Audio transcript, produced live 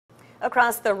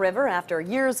Across the river, after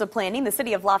years of planning, the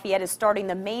city of Lafayette is starting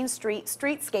the Main Street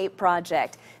Streetscape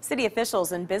Project. City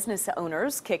officials and business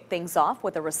owners kicked things off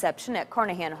with a reception at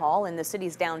Carnahan Hall in the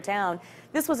city's downtown.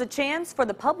 This was a chance for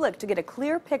the public to get a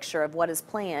clear picture of what is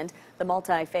planned. The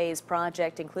multi-phase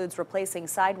project includes replacing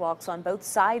sidewalks on both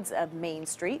sides of Main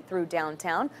Street through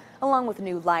downtown, along with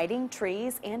new lighting,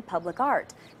 trees, and public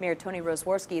art. Mayor Tony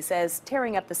Rosworski says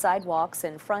tearing up the sidewalks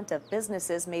in front of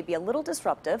businesses may be a little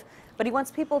disruptive, but he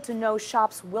wants people to know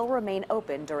shops will remain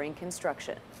open during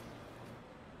construction.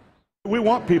 We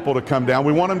want people to come down.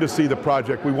 We want them to see the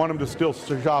project. We want them to still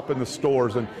shop in the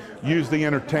stores and use the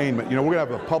entertainment. You know, we're going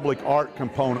to have a public art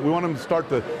component. We want them to start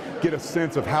to get a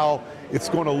sense of how it's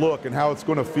going to look and how it's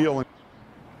going to feel.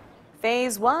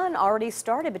 Phase 1 already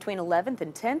started between 11th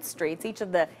and 10th Streets. Each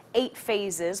of the 8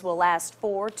 phases will last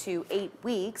 4 to 8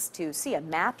 weeks. To see a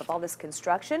map of all this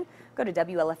construction, go to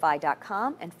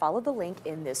WLFI.com and follow the link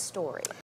in this story.